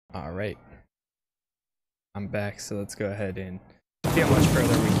All right, I'm back, so let's go ahead and see how much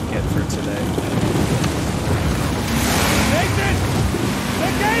further we can get for today. Nathan!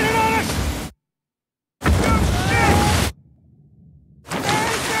 They're gaining on us!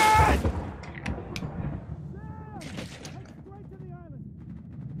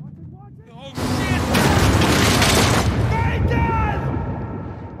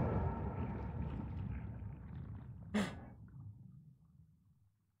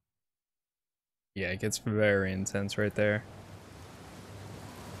 Yeah, it gets very intense right there.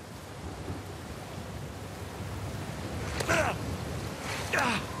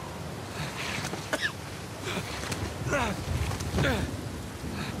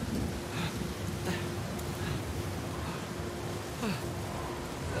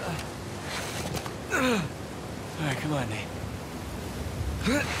 Alright, come on, Nate.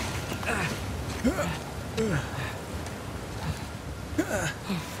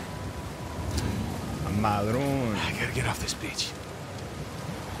 Madrón. I gotta get off this beach.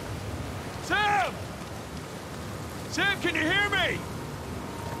 Sam! Sam, can you hear me?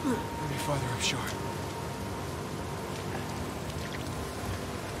 Maybe farther offshore.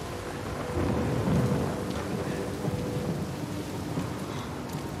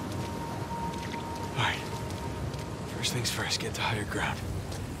 Alright. First things first, get to higher ground.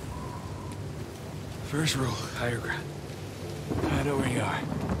 First rule, higher ground. I know where you are.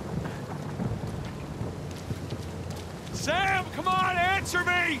 Sam, come on, answer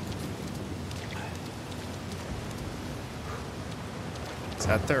me! Is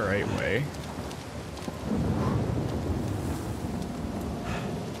that the right way?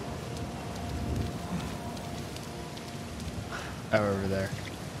 Oh, over there.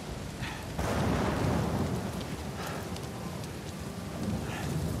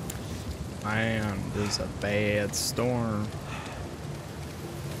 Man, this is a bad storm.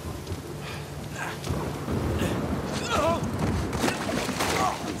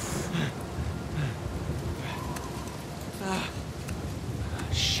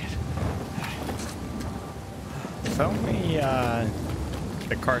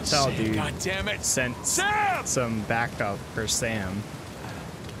 The cartel dude sent some backup for Sam.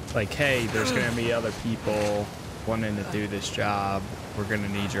 Like, hey, there's gonna be other people wanting to do this job. We're gonna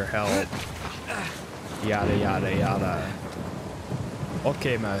need your help. Yada, yada, yada.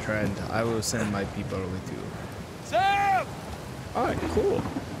 Okay, my friend, I will send my people with you. Sam! Alright, cool.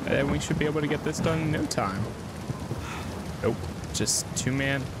 And we should be able to get this done in no time. Nope, just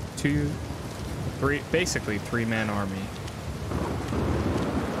basically three-man army.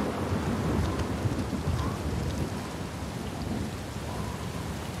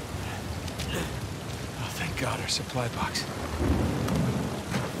 God, our supply box.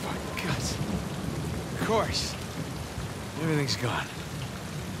 For God's... Of course. Everything's gone.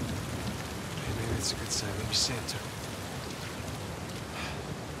 Maybe that's a good sign. Maybe Sam took it.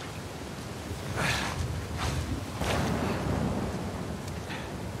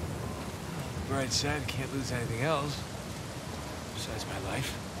 Bright side, can't lose anything else. Besides my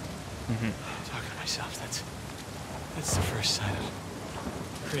life. Talking to myself, that's the first sign of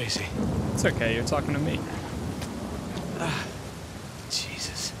crazy. It's okay, you're talking to me.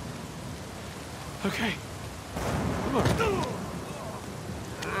 Jesus. Okay. Come on.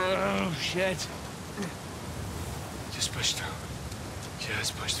 Oh, shit. Just push through.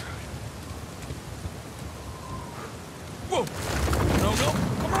 Just push through. Whoa. No,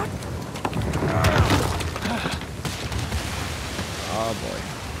 come on. Oh, boy.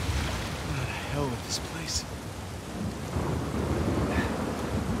 What the hell with this place?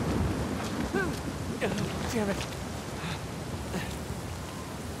 Damn it.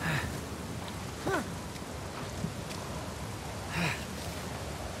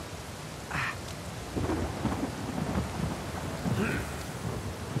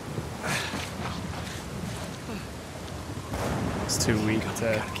 It's too weak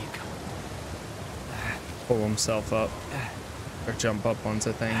to pull himself up or jump up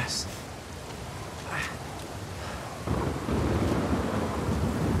onto things.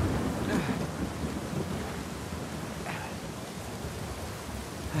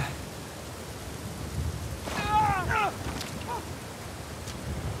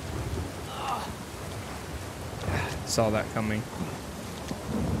 Saw that coming.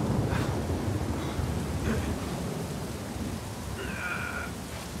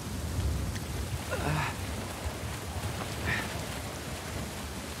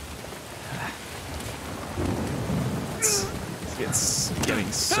 It's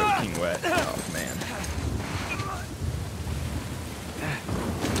getting soaking wet. Oh man.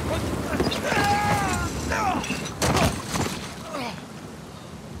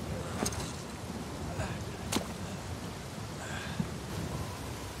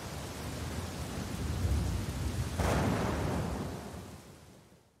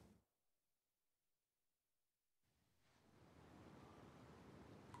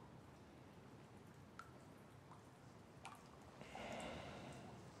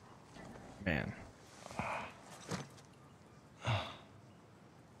 Man.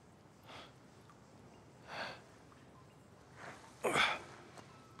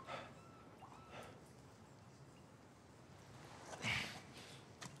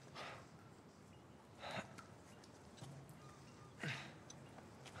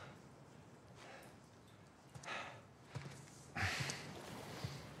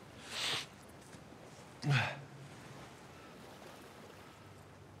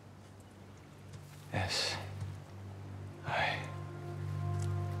 Yes.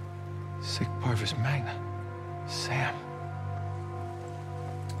 Sic parvis magna. Sam.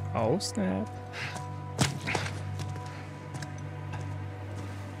 Oh, snap.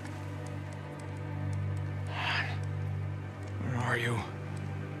 Where are you?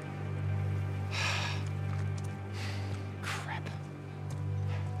 Crap.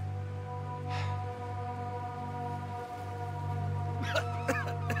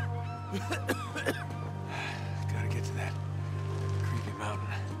 Gotta get to that creepy mountain.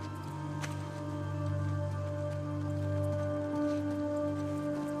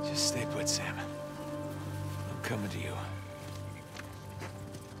 Just stay put, Sam. I'm coming to you.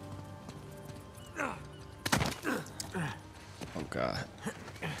 Oh, God.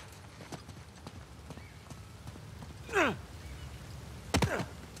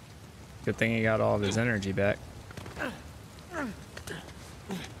 Good thing he got all of his energy back.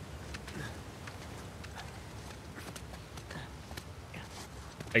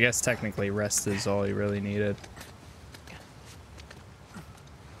 I guess technically rest is all he really needed.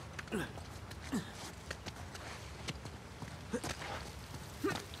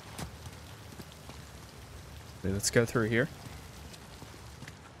 Okay, let's go through here.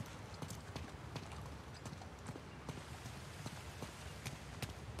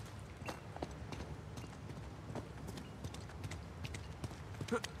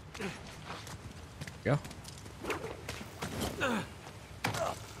 Go.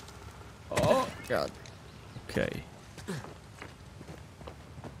 Oh, God. Okay.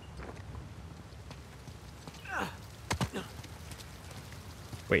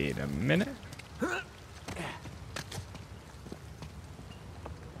 Wait a minute.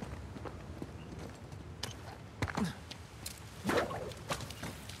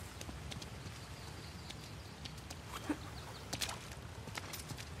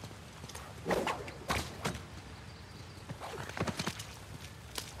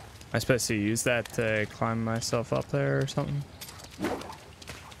 Am I supposed to use that to climb myself up there or something?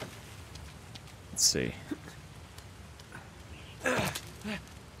 Let's see.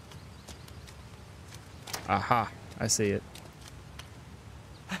 Aha, I see it.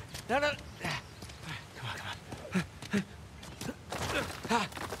 No, no. Come on.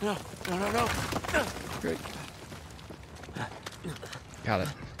 No, no, no, no. Great. Got it.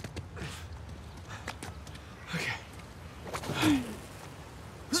 Okay.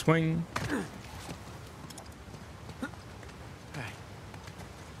 Swing. Hey.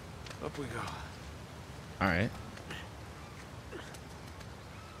 Up we go. All right.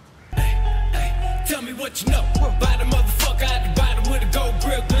 Tell me what you know. Buy the motherfucker out the bottom with a gold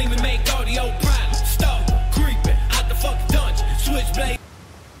grill gleaming, make audio prime. Stop creeping out the fucking dungeon. Switchblade.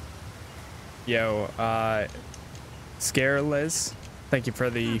 Yo, Scare Liz, thank you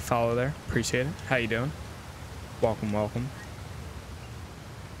for the follow there. Appreciate it. How you doing? Welcome, welcome.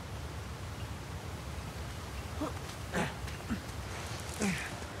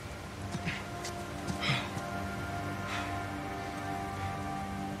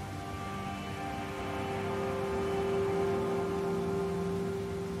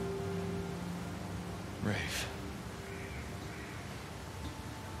 Rafe.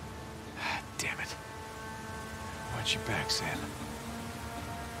 Damn it. I want you back, Sam.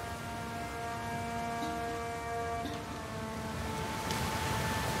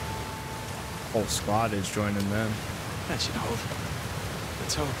 Whole squad is joining them. That should hold.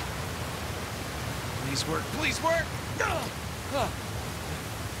 Let's hope. Please work. Please work.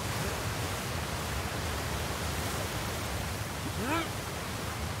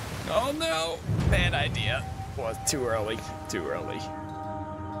 Oh no! Bad idea. Was too early. Too early.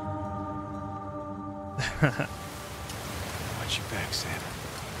 I want you back, Sam.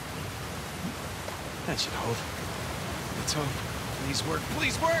 That should hold. Let's hope. Please work.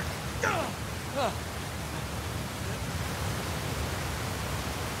 Please work.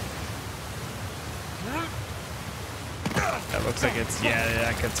 That looks like it's, yeah,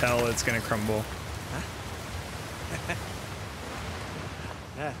 I could tell it's gonna crumble.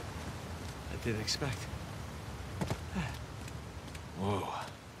 That I didn't expect. Whoa.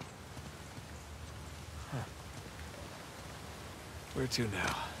 Where to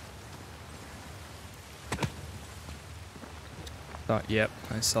now? Thought, yep,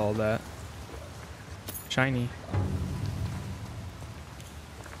 I saw that. Shiny.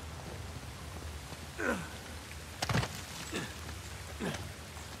 There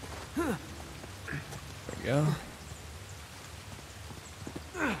we go.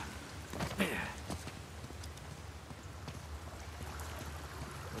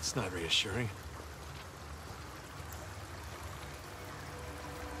 That's not reassuring.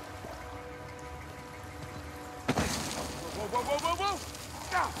 Whoa, whoa, whoa, whoa, whoa!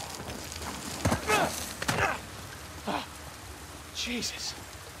 Oh, Jesus.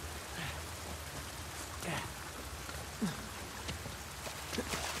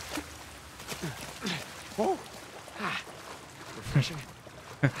 Whoa. Ah, refreshing.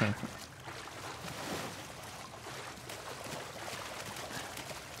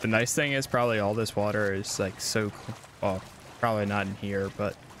 The nice thing is probably all this water is like so, well, probably not in here,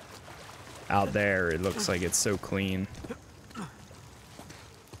 but out there it looks like it's so clean.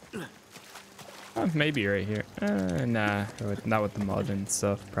 Maybe right here. Nah, not with the mud and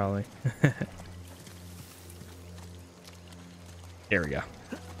stuff, probably. There we go.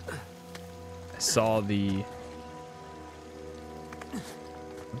 I saw the...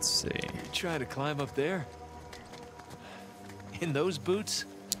 Let's see. You trying to climb up there? In those boots?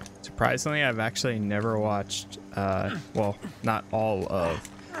 Surprisingly, I've actually never watched, well, not all of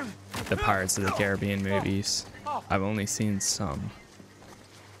the Pirates of the Caribbean movies. I've only seen some.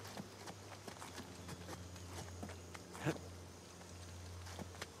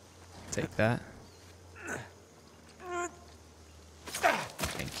 Take that.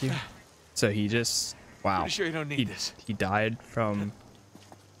 Thank you. So he just, wow. Pretty sure you don't need this. He died from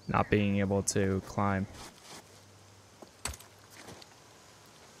not being able to climb.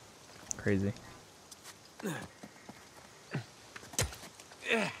 Crazy.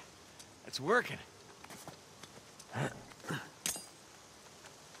 Yeah, it's working.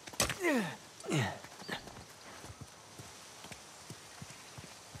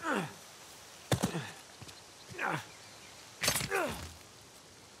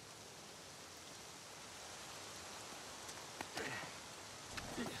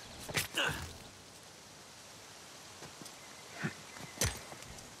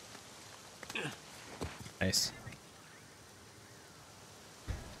 Nice.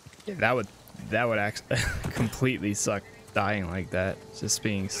 Yeah, that would actually completely suck dying like that. Just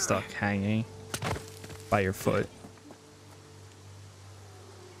being stuck hanging by your foot.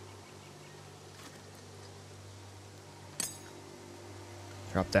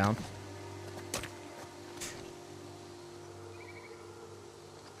 Drop down.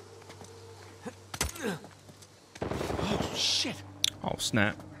 Oh shit! Oh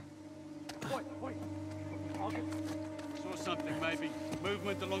snap. Wait. Target? Saw something, maybe.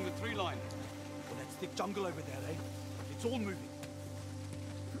 Movement along the tree line. Well, that's thick jungle over there, eh? It's all moving.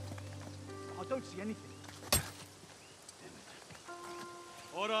 I don't see anything.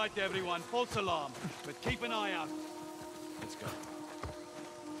 All right, everyone. False alarm. But keep an eye out. Let's go.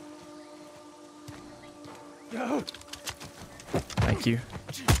 No! Thank you.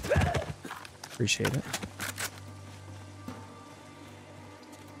 Appreciate it.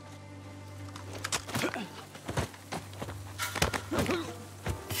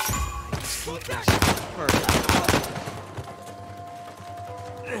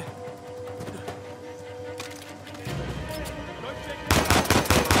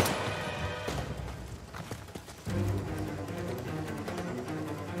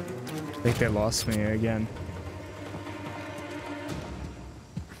 I think they lost me again.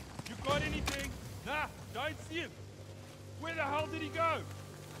 You got anything? Nah, don't see him. Where the hell did he go?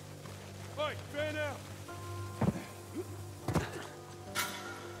 Oi, burn out.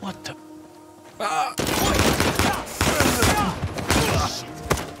 What the?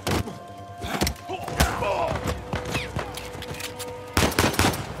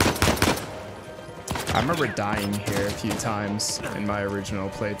 I remember dying here a few times in my original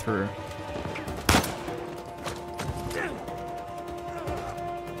playthrough.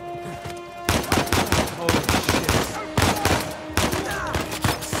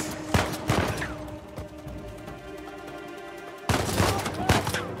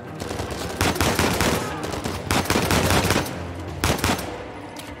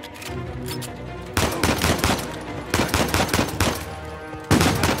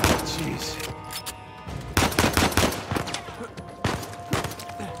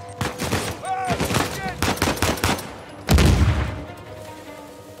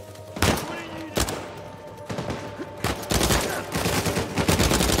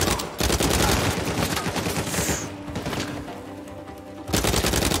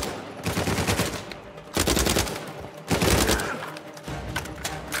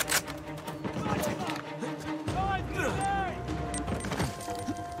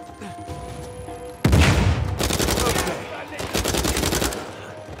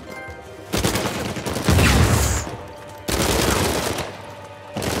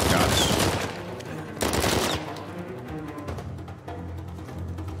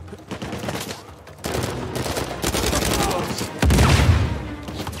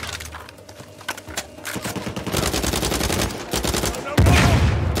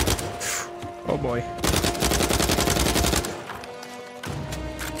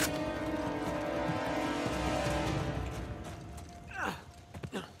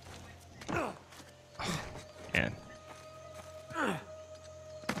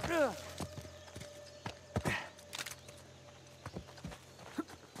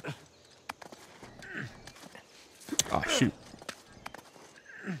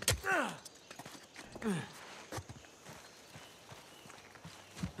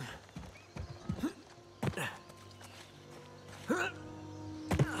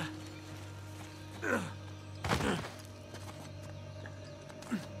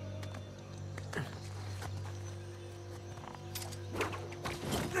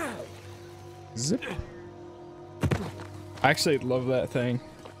 Zip. I actually love that thing.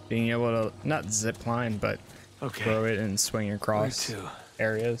 Being able to not zip line, but throw it and swing across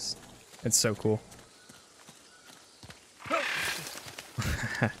areas. It's so cool.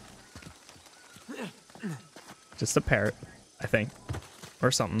 Just a parrot, I think. Or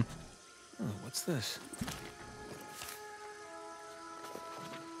something. Oh, what's this?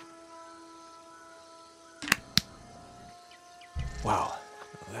 Wow,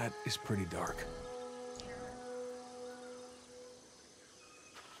 that is pretty dark.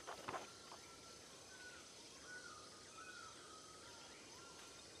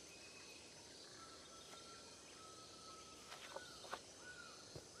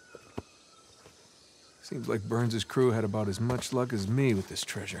 Seems like Burns' crew had about as much luck as me with this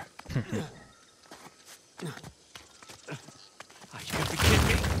treasure. Oh, you gotta be kidding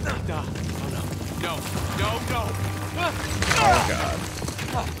me! No, no, no, no! Oh god.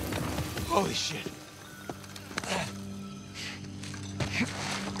 Holy shit!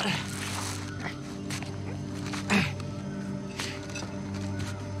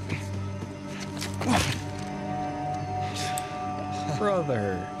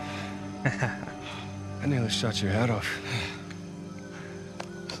 Brother. I nearly shot your head off.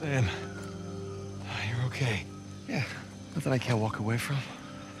 Sam, you're okay. Yeah, nothing I can't walk away from.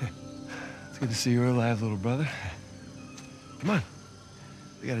 It's good to see you're alive, little brother. Come on.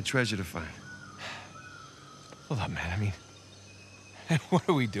 We got a treasure to find. Hold up, man. I mean, what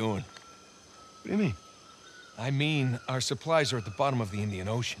are we doing? What do you mean? I mean, our supplies are at the bottom of the Indian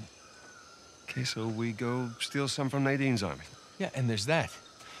Ocean. Okay, so we go steal some from Nadine's army. Yeah, and there's that.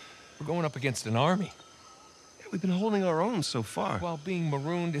 We're going up against an army. Yeah, we've been holding our own so far. While being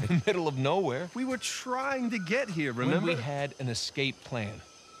marooned in the middle of nowhere. We were trying to get here, remember? When we had an escape plan.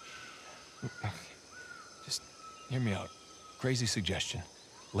 Just hear me out. Crazy suggestion.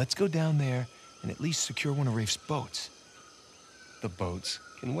 Let's go down there and at least secure one of Rafe's boats. The boats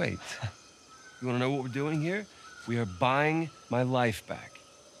can wait. You want to know what we're doing here? We are buying my life back.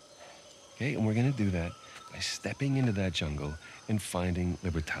 Okay, and we're gonna do that by stepping into that jungle and finding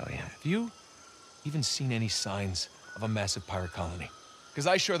Libertalia. Have you even seen any signs of a massive pirate colony? Because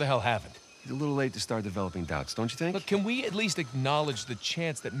I sure the hell haven't. It's a little late to start developing doubts, don't you think? Look, can we at least acknowledge the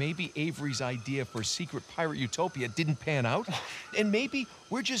chance that maybe Avery's idea for a secret pirate utopia didn't pan out? And maybe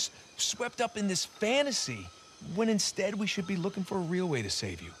we're just swept up in this fantasy, when instead we should be looking for a real way to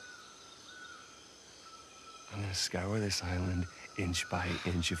save you. I'm gonna scour this island inch by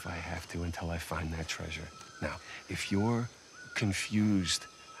inch if I have to until I find that treasure. Now, if you're confused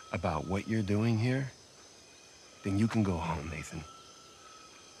about what you're doing here, then you can go home, Nathan.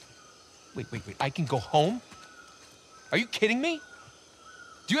 Wait. I can go home? Are you kidding me?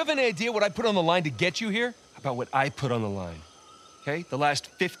 Do you have any idea what I put on the line to get you here? About what I put on the line, okay? The last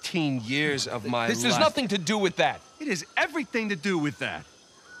 15 years of my life. This has nothing to do with that. It has everything to do with that.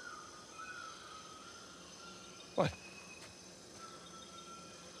 What?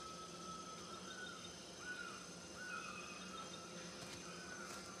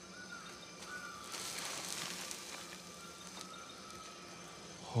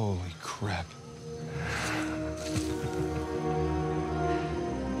 Holy crap.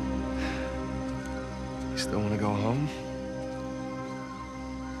 You still want to go home?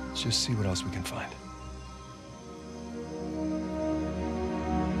 Let's just see what else we can find.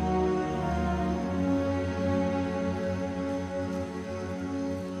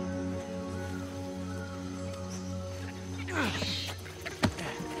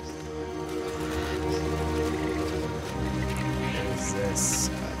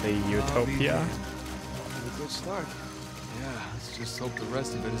 The Utopia. A good start. Yeah, let's just hope the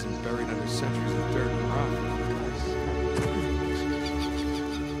rest of it isn't buried under centuries of dirt and rock.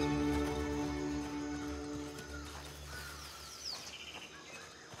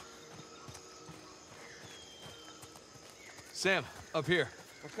 Sam, up here.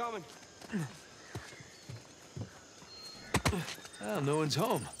 We're coming. Well, no one's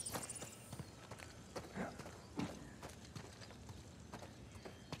home.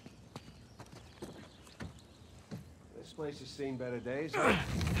 This place has seen better days.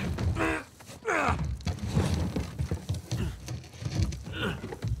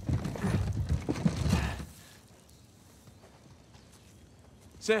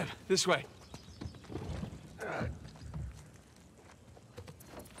 Sam, this way.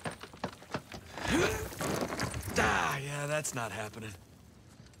 Yeah, that's not happening.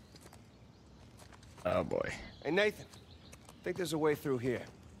 Oh boy. Hey, Nathan. I think there's a way through here.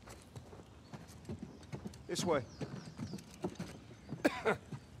 This way.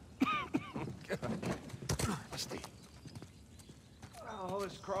 Steve. Oh,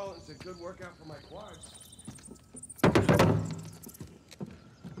 this crawling's a good workout for my quads.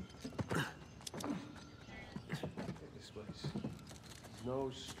 This place.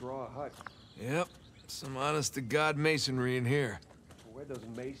 No straw hut. Yep. Some honest-to-God masonry in here. Well, where'd those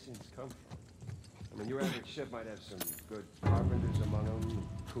masons come from? I mean, your average ship might have some good carpenters among them,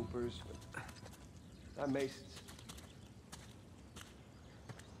 coopers, but not masons.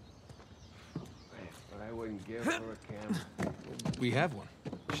 But I wouldn't give her a camera. We have one.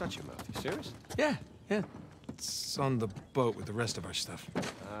 Shut your mouth. You serious? Yeah, yeah. It's on the boat with the rest of our stuff.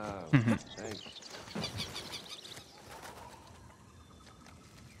 Oh, thanks.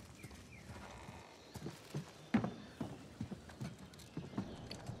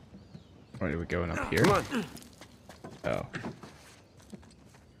 Where are we going up here? Come on. Oh.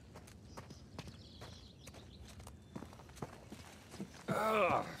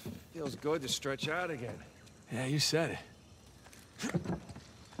 Oh, feels good to stretch out again. Yeah, you said it.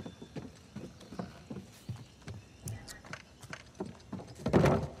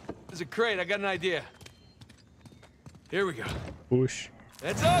 There's a crate. I got an idea. Here we go. Whoosh.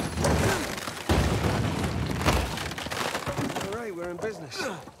 Heads up! All right, we're in business.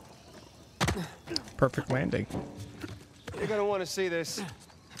 Perfect landing. You're gonna want to see this.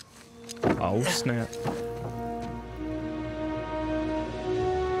 Oh, snap.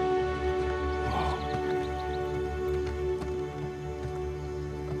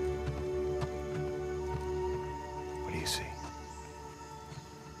 What do you see?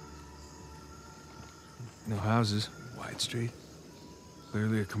 No houses. Wide street.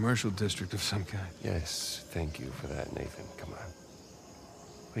 Clearly a commercial district of some kind. Yes, thank you for that, Nathan. Come on.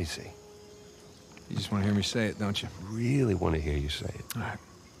 What do you see? You just want to hear me say it, don't you? Really want to hear you say it. All right.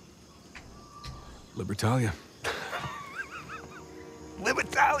 Libertalia.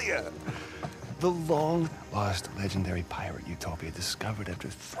 Libertalia! The long-lost legendary pirate utopia discovered after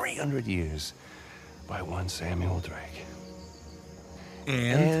 300 years by one Samuel Drake.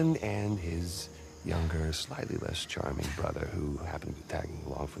 And his younger, slightly less charming brother who happened to be tagging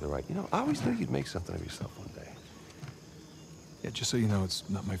along for the ride. You know, I always knew you'd make something of yourself one day. Yeah, just so you know, it's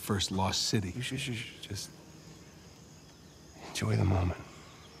not my first lost city. You should just enjoy the moment.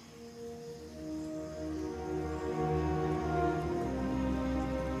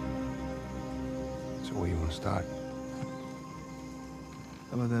 So where you want to start?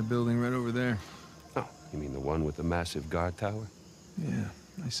 How about that building right over there? Oh, you mean the one with the massive guard tower? Yeah,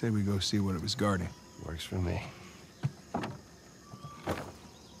 I say we go see what it was guarding. Works for me.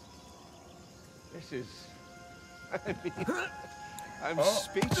 This is... I mean, I'm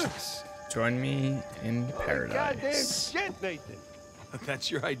speechless. Join me in Goddamn paradise. shit, Nathan. That's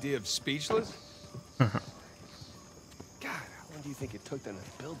your idea of speechless? God, how long do you think it took them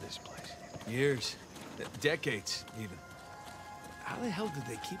to build this place? Years. Decades, even. How the hell did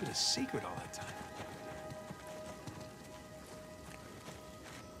they keep it a secret all that time?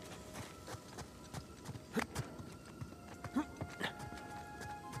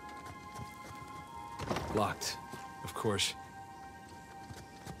 Locked, of course.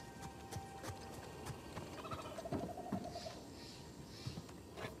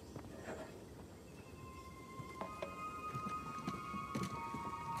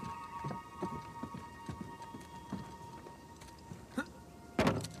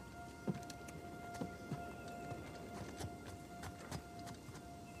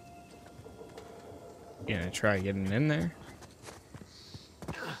 You gonna try getting in there?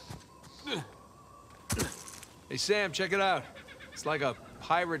 Hey, Sam, check it out. It's like a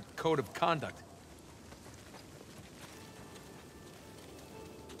pirate code of conduct.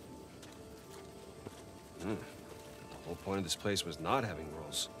 The whole point of this place was not having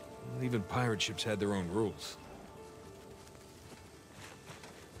rules. Even pirate ships had their own rules.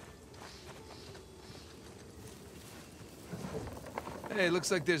 Hey,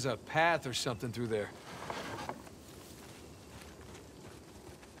 looks like there's a path or something through there.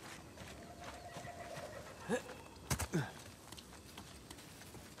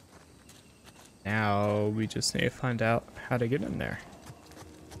 Now we just need to find out how to get in there.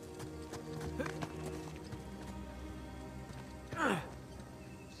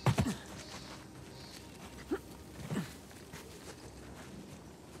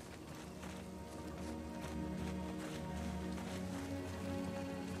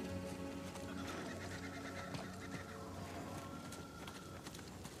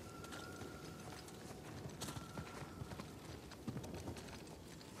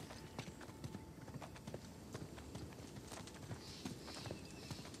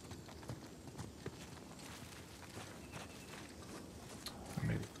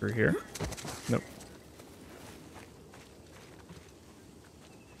 Maybe through here? Nope.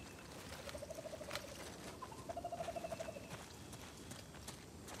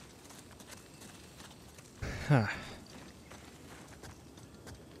 Huh.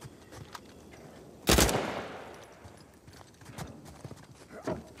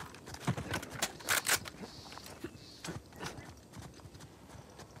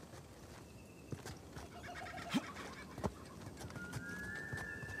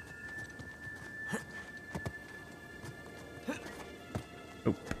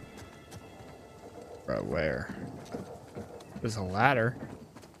 Oop. Bro, where? There's a ladder.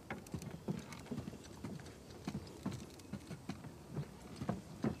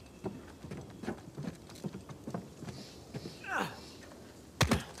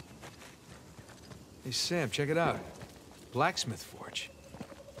 Hey, Sam, check it out. Blacksmith forge.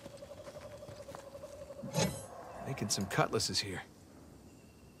 Making some cutlasses here.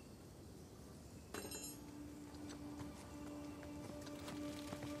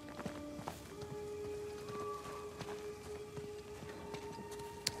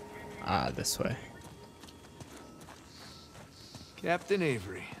 Ah, this way. Captain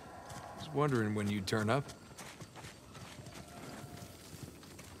Avery. I was wondering when you'd turn up.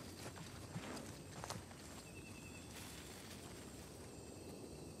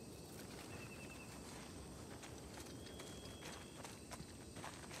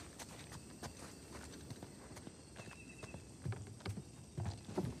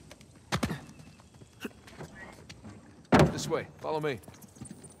 This way. Follow me.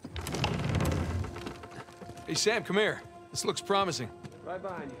 Hey, Sam, come here. This looks promising. Right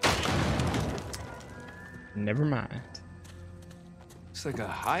behind you. Never mind. Looks like a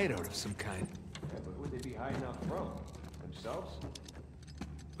hideout of some kind. Yeah, but who would they be hiding out from? Themselves?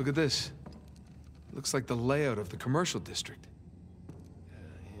 Look at this. Looks like the layout of the commercial district.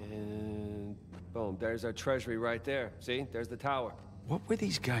 And boom, there's our treasury right there. See? There's the tower. What were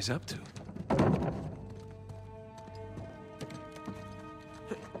these guys up to?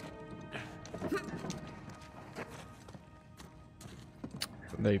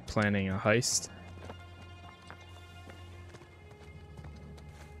 Are they planning a heist?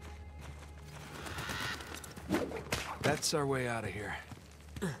 That's our way out of here.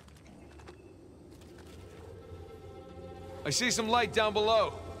 I see some light down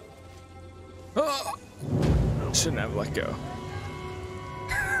below. Oh! Shouldn't have let go.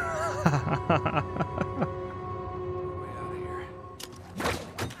 Way out of here.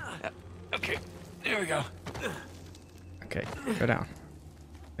 Okay, there we go. Okay, go down.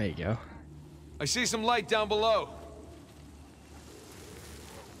 There you go. I see some light down below.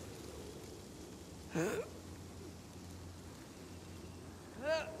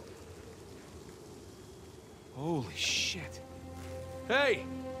 Holy shit. Hey!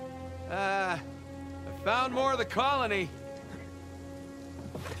 I found more of the colony.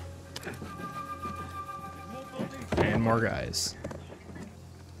 And more guys.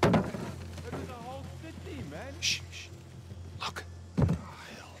 That is a whole city, man. Shh, shh. Look.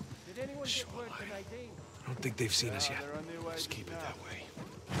 Did anyone get word tonight, eh? I don't think they've seen us yet. They're on their way. Just keep it that way.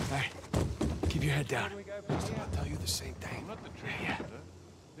 All right. Keep your head down. We go from here. I'll tell you the same thing. I'm not the truth, sir.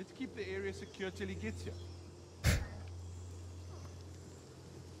 Let's keep the area secure till he gets here.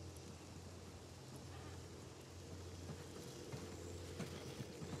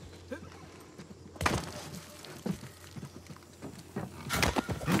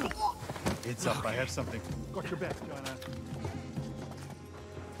 Heads up, I have something. Got your back, Joanna.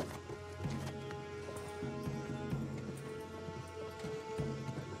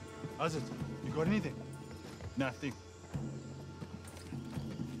 How's it? You got anything? Nothing.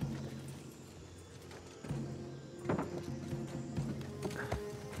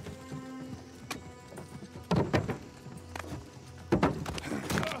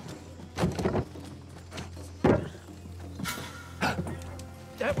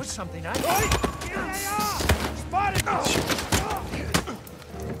 That was something, eh? Here they are! Spotted!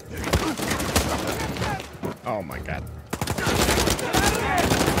 Oh my god.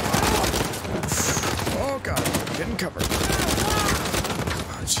 Oh god, getting covered.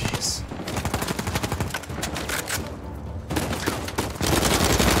 Oh jeez.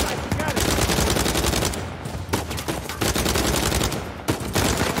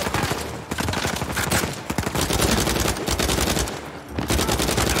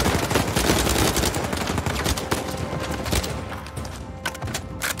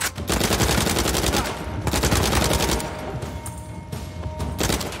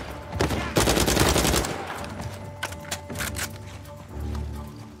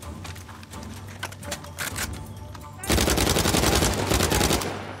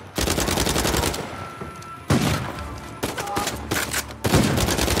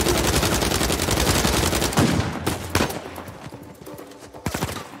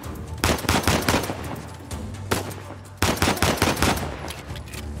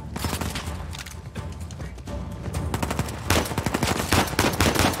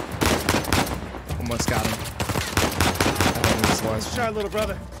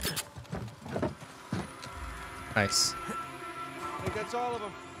 brother. Nice. I think that's all of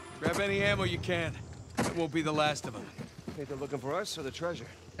them. Grab any ammo you can. That won't be the last of them. Think they're looking for us or the treasure?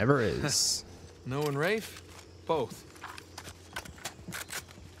 Never is. No and Rafe? Both.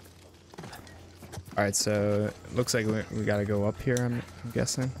 All right, so it looks like we gotta go up here. I'm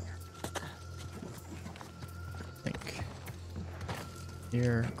guessing. I think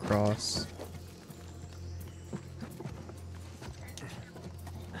here, cross.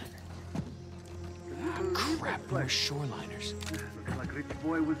 Crap, we're shoreliners. Looks like Rich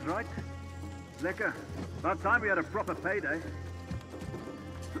Boy was right. Lekker. About time we had a proper payday.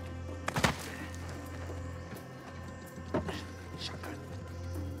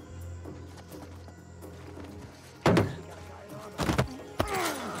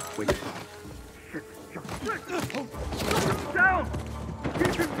 Wait. Shit. Down!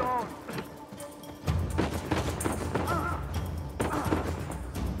 Keep him down!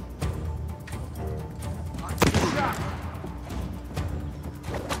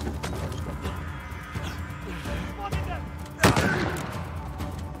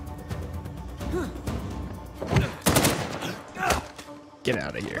 Get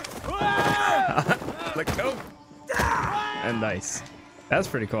out of here. Let go. And nice. That's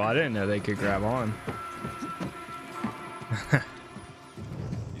pretty cool. I didn't know they could grab on.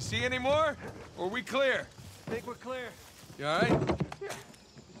 You see any more? Or are we clear? I think we're clear. You all right?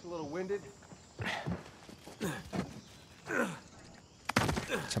 Just a little winded.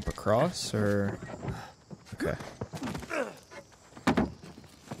 Jump across or... Okay.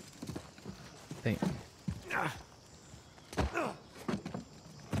 Think.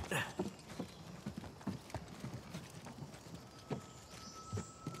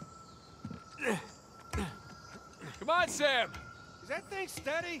 Come on, Sam! Is that thing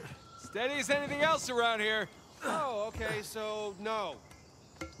steady? Steady as anything else around here. Oh, okay, so no.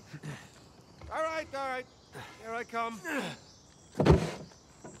 All right, all right. Here I come.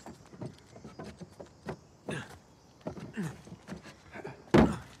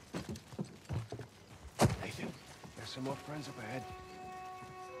 Nathan, there's some more friends up ahead.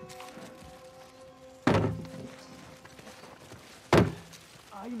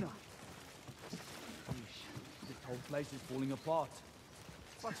 I know. This whole place is falling apart.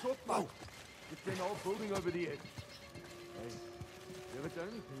 What's up, man? It's an old building over the edge. Hey, you ever done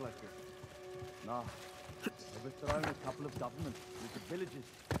anything like this? Nah. I've thrown a couple of governments with the villages.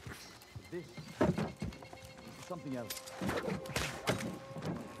 But this is something else.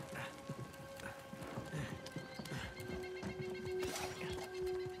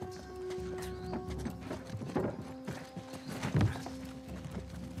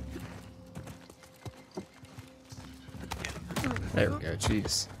 There we go.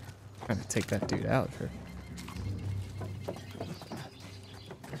 Jeez. Trying to take that dude out here.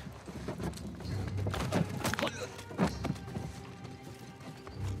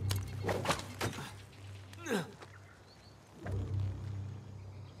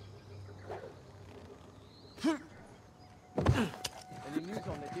 Any news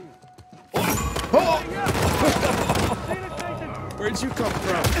on the deal? Where'd you come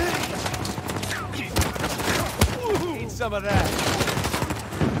from? Need some of that.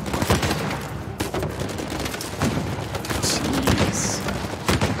 Jeez.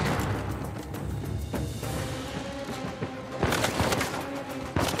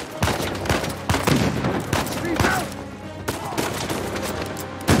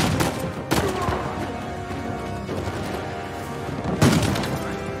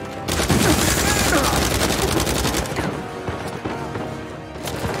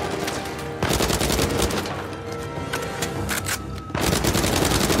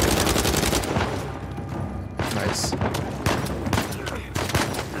 Nice.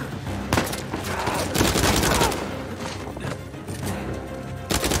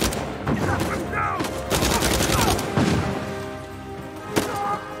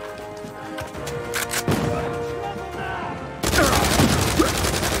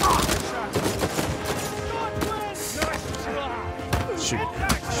 Shoot.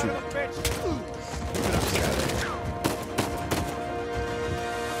 Shoot.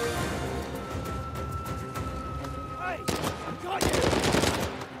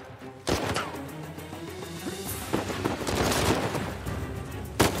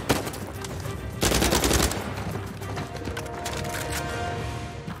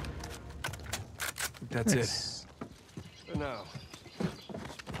 That's it. Nice. For now.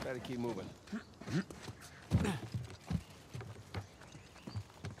 Gotta keep moving.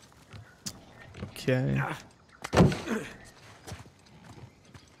 Okay.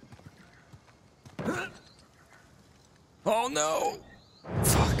 Oh no!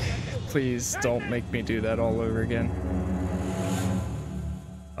 Please don't make me do that all over again.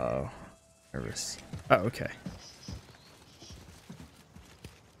 Oh, nervous. Oh, okay.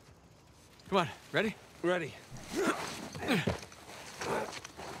 Come on, ready? Ready.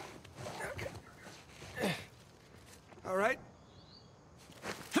 All right.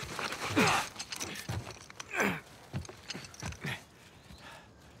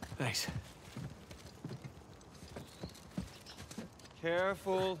 Thanks.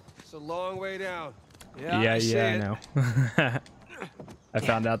 Careful. It's a long way down. Yeah, I know. I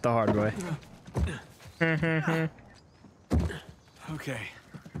found out the hard way. Okay.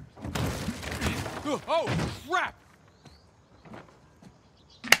 Oh, crap!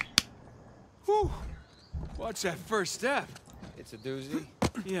 Whew. Watch that first step. It's a doozy.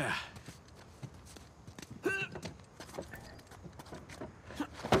 Yeah.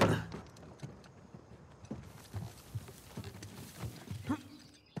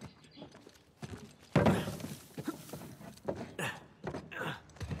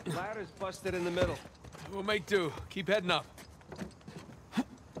 Ladder's busted in the middle. We'll make do. Keep heading up.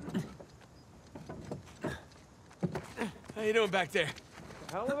 How you doing back there?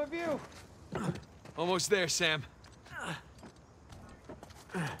 Hell of a view. Almost there, Sam.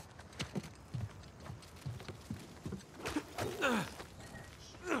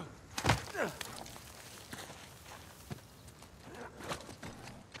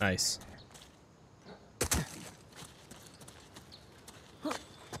 Nice. Okay.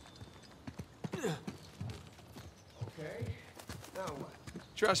 Now what?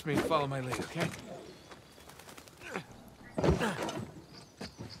 Trust me and follow my lead, okay?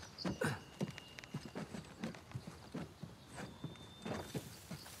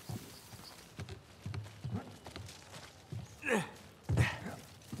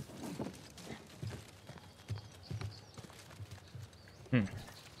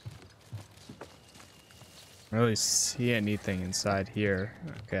 I don't really see anything inside here.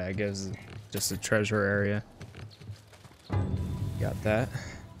 Okay, I guess just a treasure area. Got that.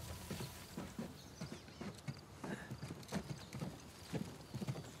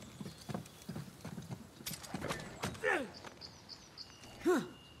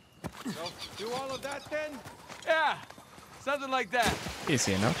 So, do all of that then? Yeah, something like that.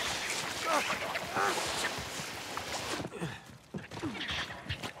 Easy enough.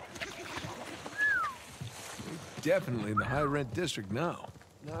 Definitely in the high-rent district now.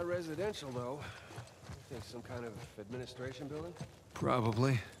 Not residential, though. I think some kind of administration building?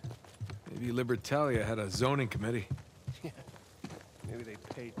 Probably. Maybe Libertalia had a zoning committee. Maybe they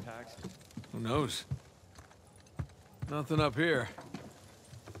paid taxes. Who knows? Nothing up here.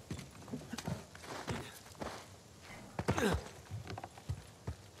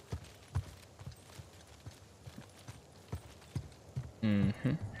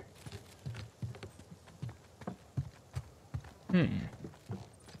 Mm-hmm.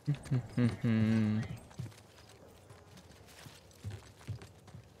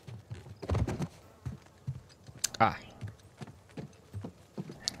 Ah.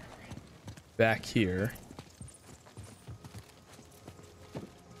 Back here.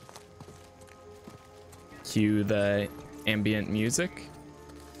 Cue the ambient music.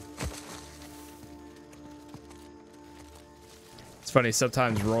 It's funny,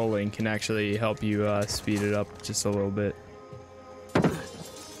 sometimes rolling can actually help you speed it up just a little bit.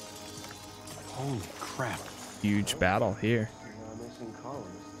 Holy crap. Huge battle here. Missing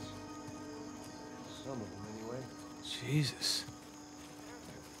colonists. Some of them, anyway. Jesus.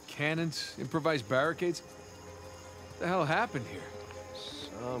 Cannons, improvised barricades. What the hell happened here?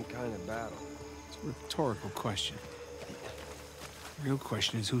 Some kind of battle. It's a rhetorical question. The real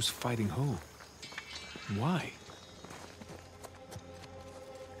question is who's fighting who? And why?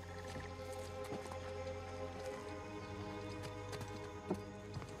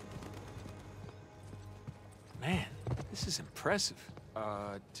 Man, this is impressive.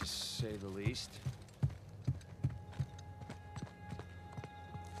 To say the least.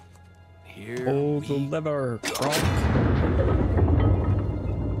 Here Pull the we lever, Kronk.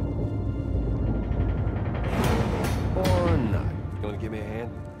 Or not. You wanna give me a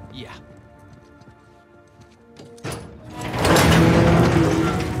hand? Yeah.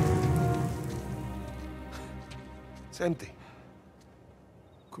 It's empty.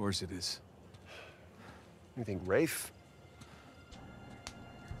 Of course it is. You think Rafe?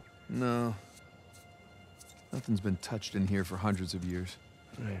 No. Nothing's been touched in here for hundreds of years.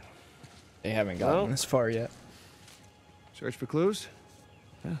 Right. They haven't gotten Well. this far yet. Search for clues?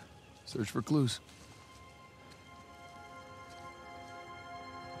 Yeah. Search for clues.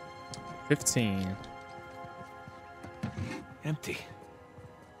 15. Empty.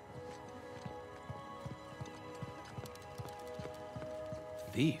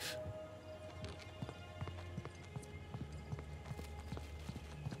 thief.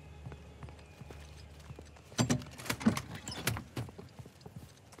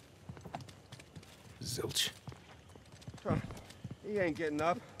 Zilch. Huh. He ain't getting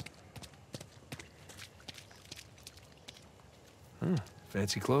up. Huh.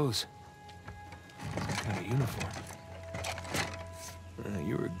 Fancy clothes. What kind of uniform?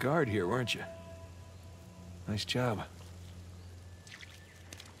 You were a guard here, weren't you? Nice job.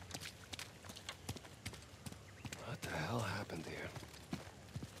 What the hell happened here?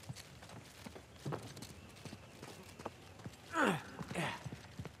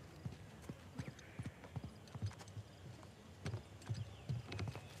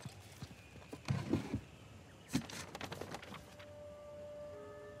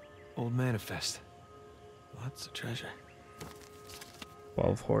 Old manifest. Lots of treasure.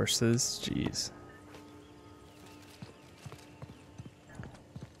 12 horses, jeez.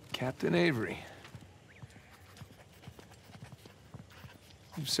 Captain Avery.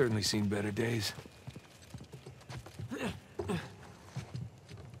 You've certainly seen better days.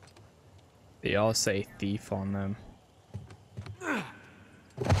 They all say thief on them.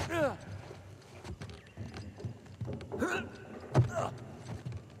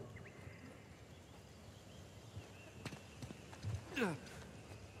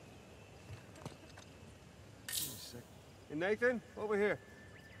 Hey, Nathan, over here.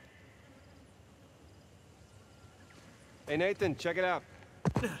 Hey, Nathan, check it out.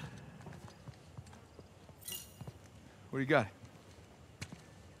 What do you got?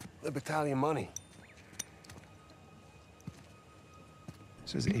 The battalion money.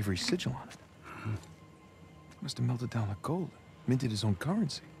 Says Avery's sigil on it. Must have melted down like gold. Minted his own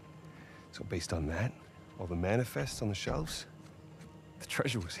currency. So based on that, all the manifests on the shelves, the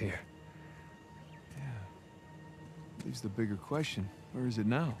treasure was here. Leaves the bigger question. Where is it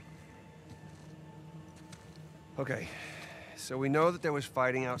now? Okay, so we know that there was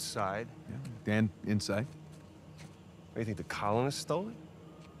fighting outside. Yeah. Dan, inside? What, you think the colonists stole it?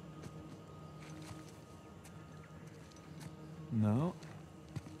 No.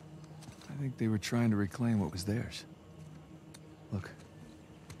 I think they were trying to reclaim what was theirs. Look.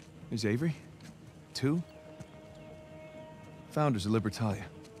 There's Avery. 2. Founders of Libertalia.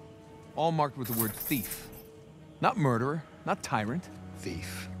 All marked with the word thief. Not murderer, not tyrant.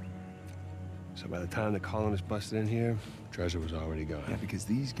 Thief. So by the time the colonists busted in here, treasure was already gone. Yeah, because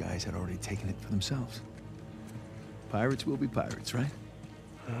these guys had already taken it for themselves. Pirates will be pirates, right?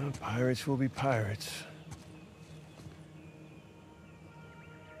 Pirates will be pirates.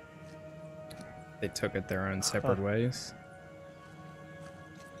 They took it their own separate ways.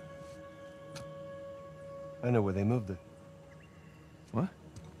 I know where they moved it. What?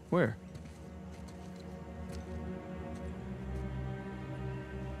 Where?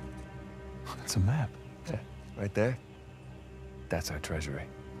 It's a map. Yeah, right there. That's our treasury.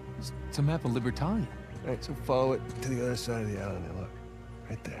 It's a map of Libertalia. Right, so follow it to the other side of the island there, look.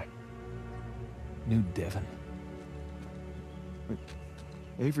 Right there. New Devon. Wait,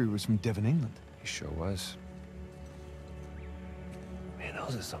 Avery was from Devon, England. He sure was. Man,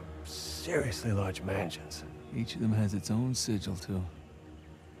 those are some seriously large mansions. Each of them has its own sigil, too.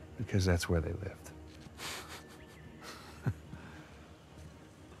 Because that's where they lived.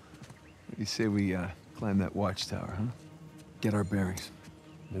 You say we climb that watchtower, huh? Get our bearings.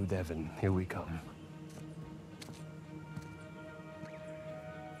 New Devon, here we come.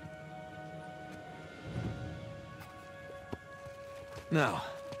 Now,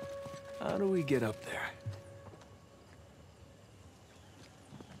 how do we get up there?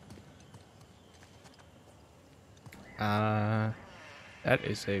 That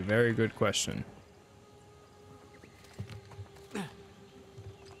is a very good question.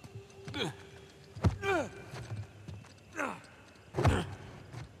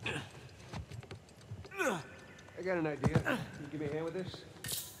 I got an idea. Can you give me a hand with this?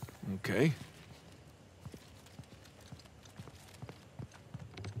 Okay.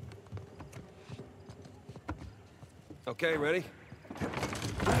 Okay, ready?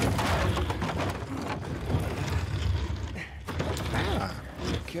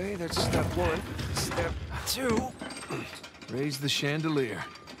 Okay, that's step 1. Step 2. Raise the chandelier.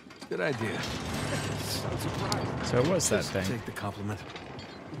 Good idea. Sounds surprising. So what's that Just thing? take the compliment.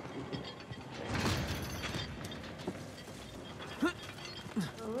 All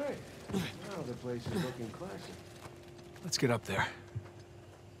right. Now the place is looking classy. Let's get up there.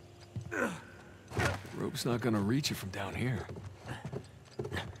 Rope's not gonna reach you from down here.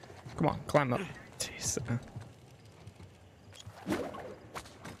 Come on, climb up. Jeez.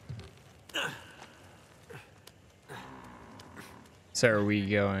 So are we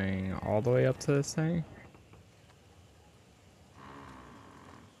going all the way up to this thing?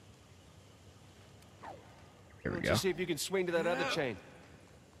 Here we go. See if you can swing to that other chain.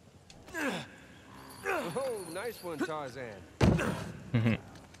 Oh, nice one, Tarzan.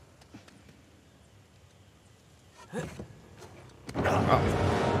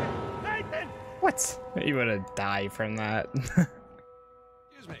 Nathan! What? You would have died from that. Excuse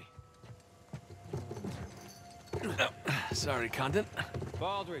me. Sorry, Condon.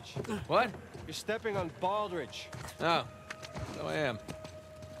 Baldridge. What? You're stepping on Baldridge. Oh, so I am.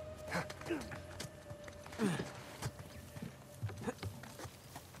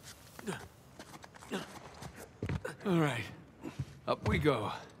 All right, up we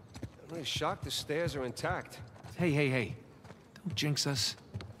go. I'm really shocked the stairs are intact. Hey. Don't jinx us.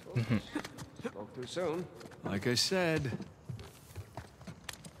 Spoke too soon. Like I said.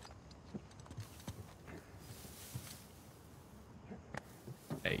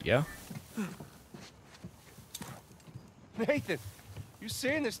 There you go. Nathan, you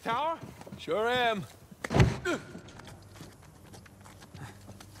seeing this tower? Sure am.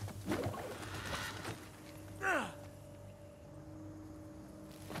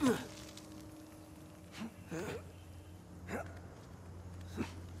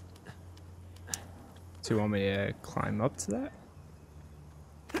 Do you want me to climb up to that?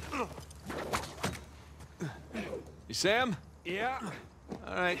 You Sam? Yeah.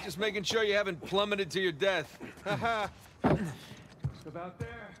 All right, just making sure you haven't plummeted to your death. Just about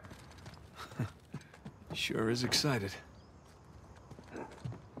there. Sure is excited.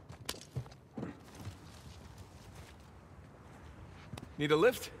 Need a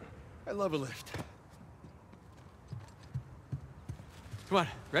lift? I love a lift. Come on,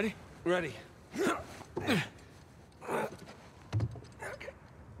 ready? Ready.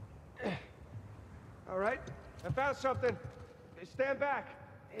 All right, I found something. Stand back.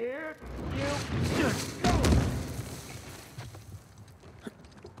 Here you go.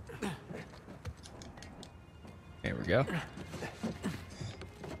 There we go.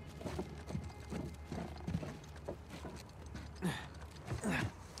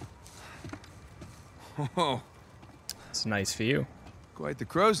 Oh, It's a nice view. quite the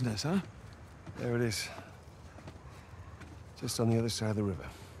crow's nest, huh? There it is. Just on the other side of the river.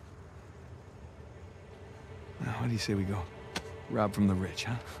 Now, what do you say we go? Rob from the rich,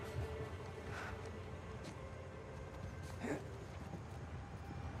 huh?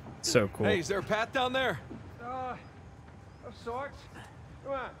 So cool. Hey, is there a path down there? Of sorts.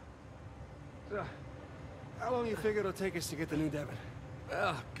 Come on. So, how long you figure it'll take us to get to New Devon?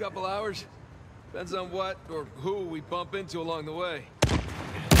 Well, a couple hours. Depends on what or who we bump into along the way.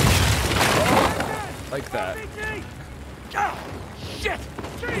 Like that. Oh, shit!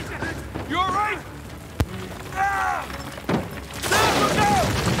 Jesus! You all right? Ah! Sam, look out!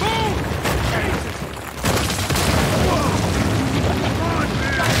 Move! Jesus! Whoa! Come on,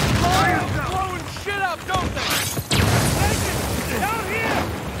 man! Blowing shit up, don't they? Nathan! Down here!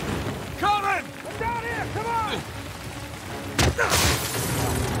 Coming! I'm down here! Come on!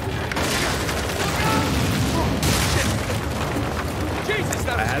 Jesus,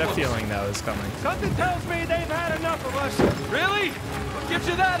 that I was had a close. feeling that was coming. Something tells me they've had enough of us. Really? What gives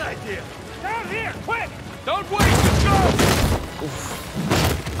you that idea? Down here, quick! Don't wait, just go!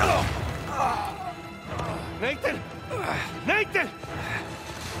 Nathan! Nathan!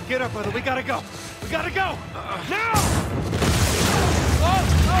 Get up, brother. We gotta go. We gotta go! Now!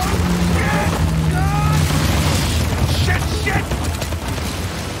 Shit!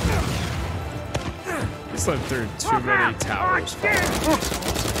 Slipped through too many towers.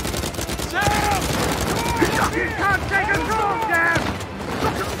 Sam! You can't take us wrong, Sam!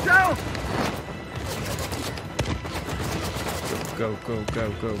 Look at yourself! Go, go, go,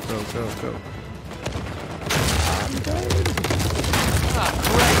 go, go, go, go.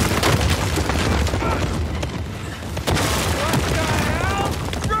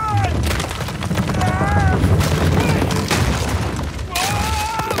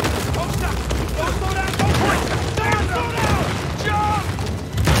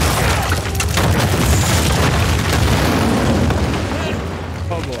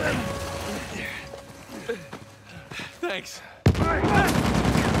 Oh boy. Thanks.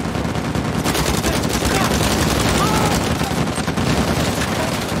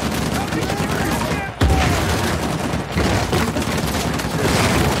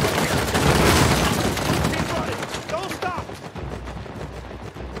 Don't stop!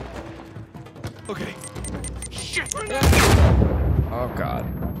 Okay. Oh god.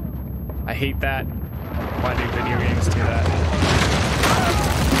 I hate that. Why do video games do that?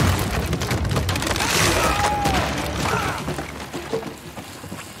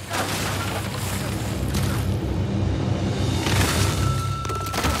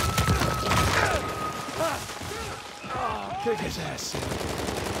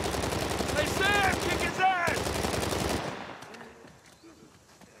 Hey, Sam, kick his ass!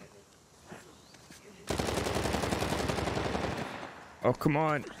 Oh, come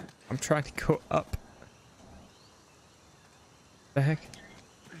on. I'm trying to go up. The heck?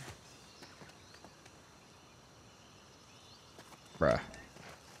 Bruh.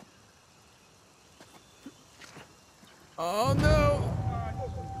 Oh no!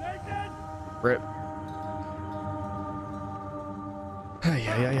 Rip.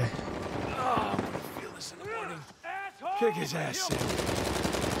 Yeah. Oh, I'm gonna feel this in the morning. Kick his ass, Sam.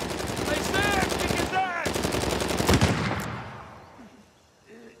 Hey, Sam, kick his ass!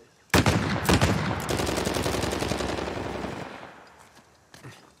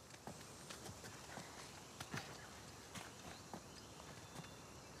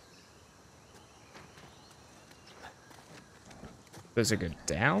 Does it go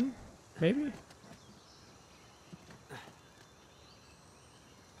down? Maybe?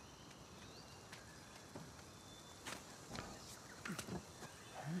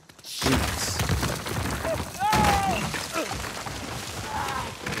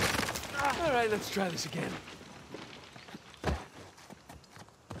 All right, let's try this again.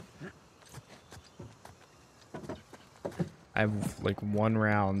 I have like 1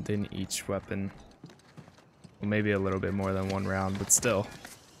 round in each weapon. Well, maybe a little bit more than 1 round, but still.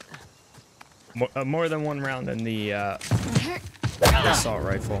 More than 1 round in the assault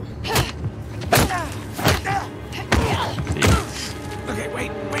rifle. Okay,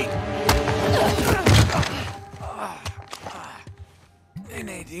 wait. Hey,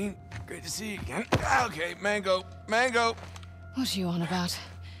 Nadine. Great to see you again. Okay, mango. What are you on about?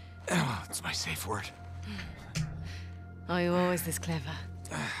 Oh, it's my safe word. Are you always this clever?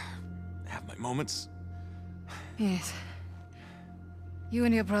 Have my moments. Yes. You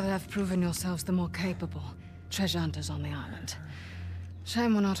and your brother have proven yourselves the more capable treasure hunters on the island.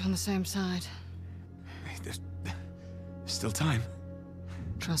 Shame we're not on the same side. Hey, there's still time.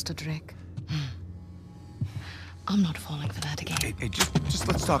 Trust a Drake. I'm not falling for that again. Hey, just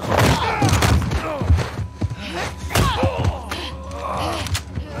let's talk about it.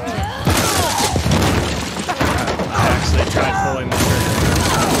 I actually tried pulling the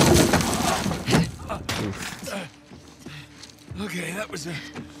trigger. Oof. Okay, that was a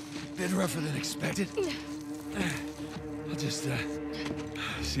bit rougher than expected. I'll just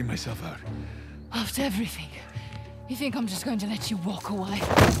see myself out. After everything, you think I'm just going to let you walk away?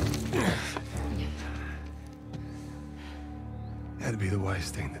 That'd be the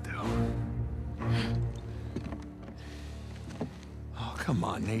wise thing to do. Oh, come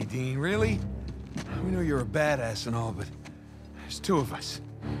on, Nadine, really? We know you're a badass and all, but there's 2 of us.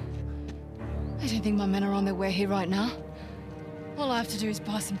 I don't think my men are on their way here right now. All I have to do is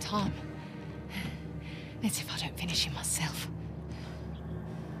buy some time. Let's see if I don't finish him myself.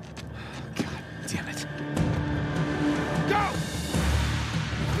 God damn it.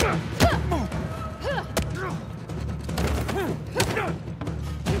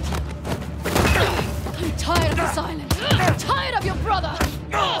 I'm tired of this island. I'm tired of your brother.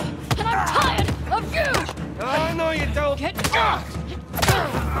 And I'm tired of you. I know you don't. Get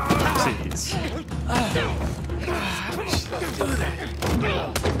Jeez.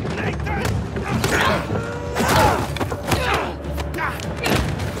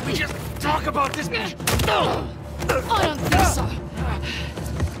 We just talk about this. I don't think so.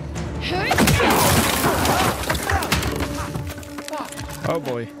 Oh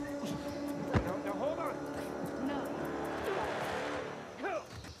boy.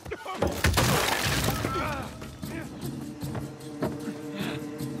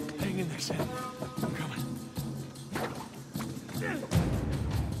 Hang in there, Sam. I'm coming.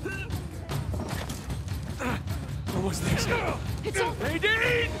 Almost there, Sam. It's all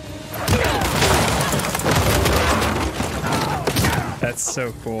Nadine! That's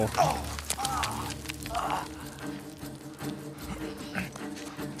so cool.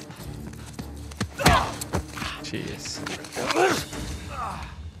 Jeez.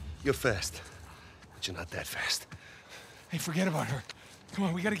 You're fast, but you're not that fast. Hey, forget about her. Come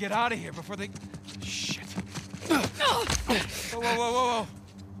on, we gotta get out of here before they... Shit. Whoa.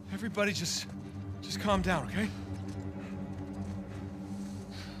 Everybody just calm down, okay?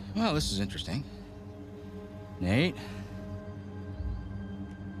 Well, this is interesting. Nate?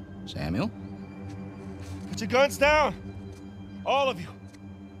 Samuel? Put your guns down! All of you!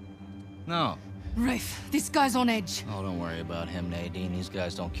 No. Rafe, this guy's on edge. Oh, don't worry about him, Nadine. These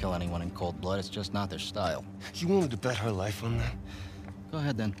guys don't kill anyone in cold blood. It's just not their style. You willing to bet her life on that? Go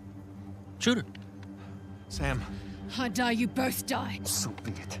ahead, then. Shoot her. Sam. I die, you both die. So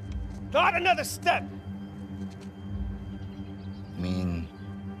be it. Not another step. mean,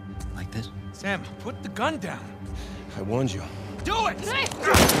 like this? Sam, put the gun down. I warned you. Do it!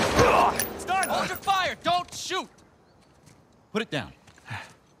 Start! Hold your fire! Don't shoot! Put it down.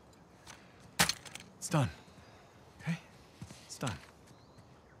 It's done. Okay? It's done.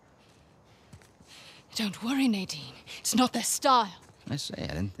 Don't worry, Nadine. It's not their style. I say, I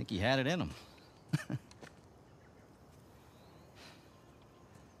didn't think he had it in him.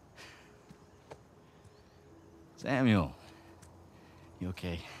 Samuel, you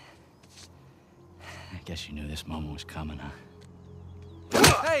okay? I guess you knew this moment was coming, huh?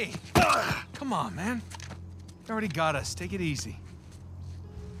 Hey! Come on, man. You already got us. Take it easy.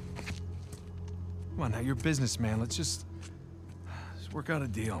 Come on, now, you're a businessman. Let's just work out a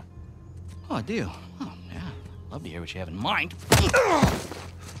deal. Oh, a deal? Oh, yeah. Love to hear what you have in mind.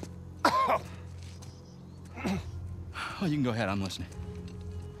 Oh, you can go ahead. I'm listening.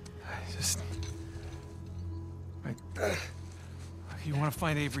 Just... Right. You want to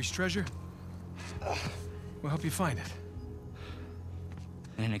find Avery's treasure? We'll help you find it.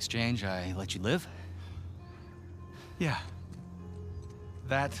 And in exchange, I let you live? Yeah.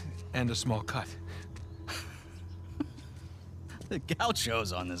 That and a small cut. The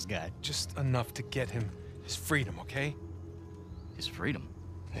gauchos on this guy. Just enough to get him his freedom, okay? His freedom?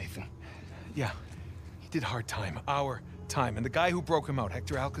 Nathan. Yeah. He did hard time. Our time. And the guy who broke him out,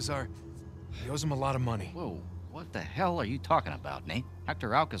 Hector Alcazar, he owes him a lot of money. Whoa. What the hell are you talking about, Nate?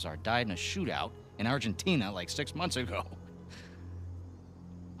 Hector Alcazar died in a shootout in Argentina like 6 months ago.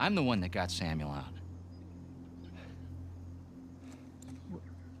 I'm the one that got Samuel out.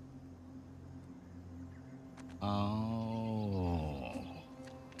 Oh.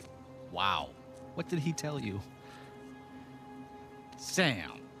 Wow. What did he tell you?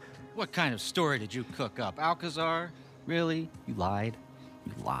 Sam, what kind of story did you cook up? Alcazar? Really? You lied?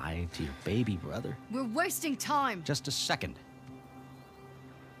 You lied to your baby brother? We're wasting time. Just a second.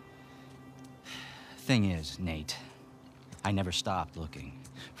 Thing is, Nate, I never stopped looking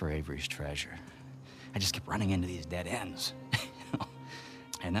for Avery's treasure. I just kept running into these dead ends.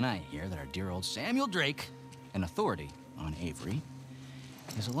 And then I hear that our dear old Samuel Drake, an authority on Avery,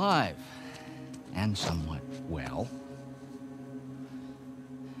 is alive and somewhat well.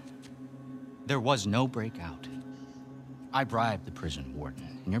 There was no breakout. I bribed the prison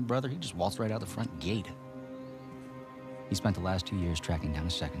warden, and your brother, he just waltzed right out the front gate. He spent the last 2 years tracking down a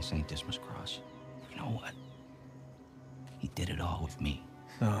second St. Dismas cross. You know what? He did it all with me.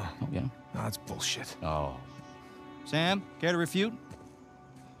 No. Oh, yeah? No, that's bullshit. Oh. Sam, care to refute?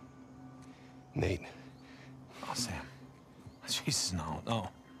 Nate. Oh, Sam. Jesus, no.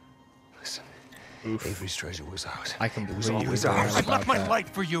 Listen. Avery's treasure was ours. I It was completely always forgot ours. I about left my that. life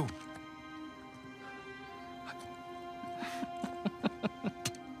for you.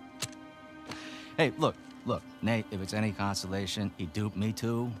 Hey, look, Nate, if it's any consolation, he duped me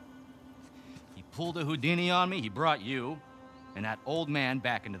too. He pulled a Houdini on me, he brought you and that old man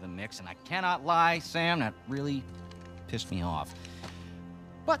back into the mix, and I cannot lie, Sam, that really pissed me off.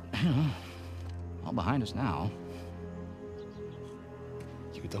 But, all behind us now.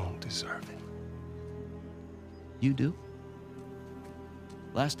 You don't deserve it. You do?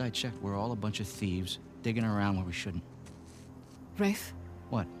 Last I checked, we're all a bunch of thieves digging around where we shouldn't. Rafe,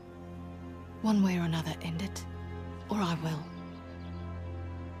 What? one way or another, end it, or I will.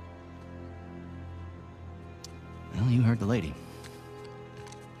 Well, you heard the lady.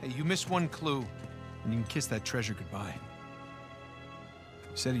 Hey, you missed one clue, and you can kiss that treasure goodbye.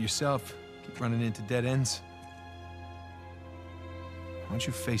 You said it yourself, keep running into dead ends. Why don't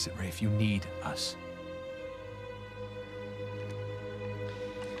you face it, Rafe? You need us.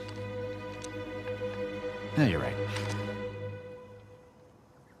 No, you're right.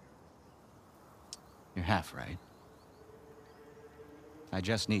 You're half right. I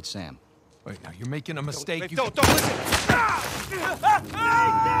just need Sam. Wait, now, you're making a mistake. Rafe, don't listen!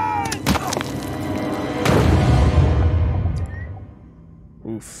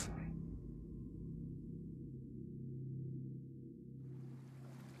 Oof.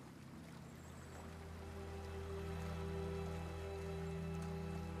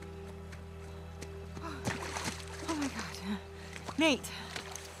 Oh my God. Nate.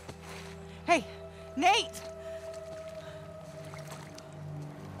 Hey, Nate!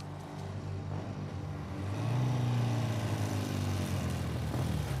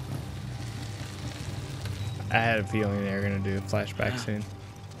 I had a feeling they were gonna do a flashback soon.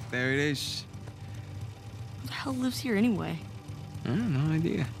 There it is. Who the hell lives here anyway? I have no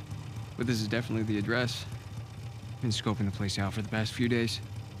idea. But this is definitely the address. Been scoping the place out for the past few days.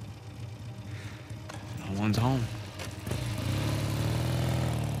 No one's home.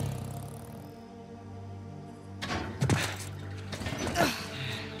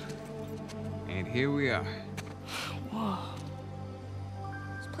 here we are. Whoa.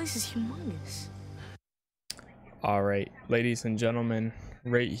 This place is humongous. All right, ladies and gentlemen,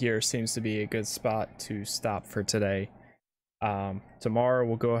 right here seems to be a good spot to stop for today. Tomorrow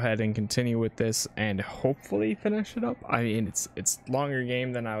we'll go ahead and continue with this and hopefully finish it up. I mean, it's longer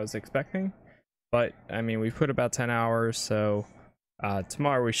game than I was expecting, but I mean, we put about 10 hours, so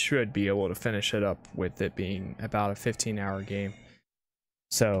tomorrow we should be able to finish it up with it being about a 15-hour game.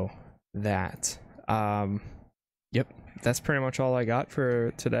 So that, yep, that's pretty much all I got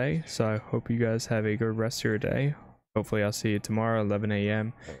for today. So I hope you guys have a good rest of your day. Hopefully I'll see you tomorrow, 11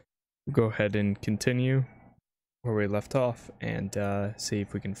 a.m. We'll go ahead and continue where we left off and see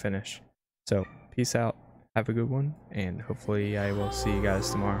if we can finish. So peace out, have a good one, and hopefully I will see you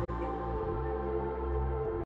guys tomorrow.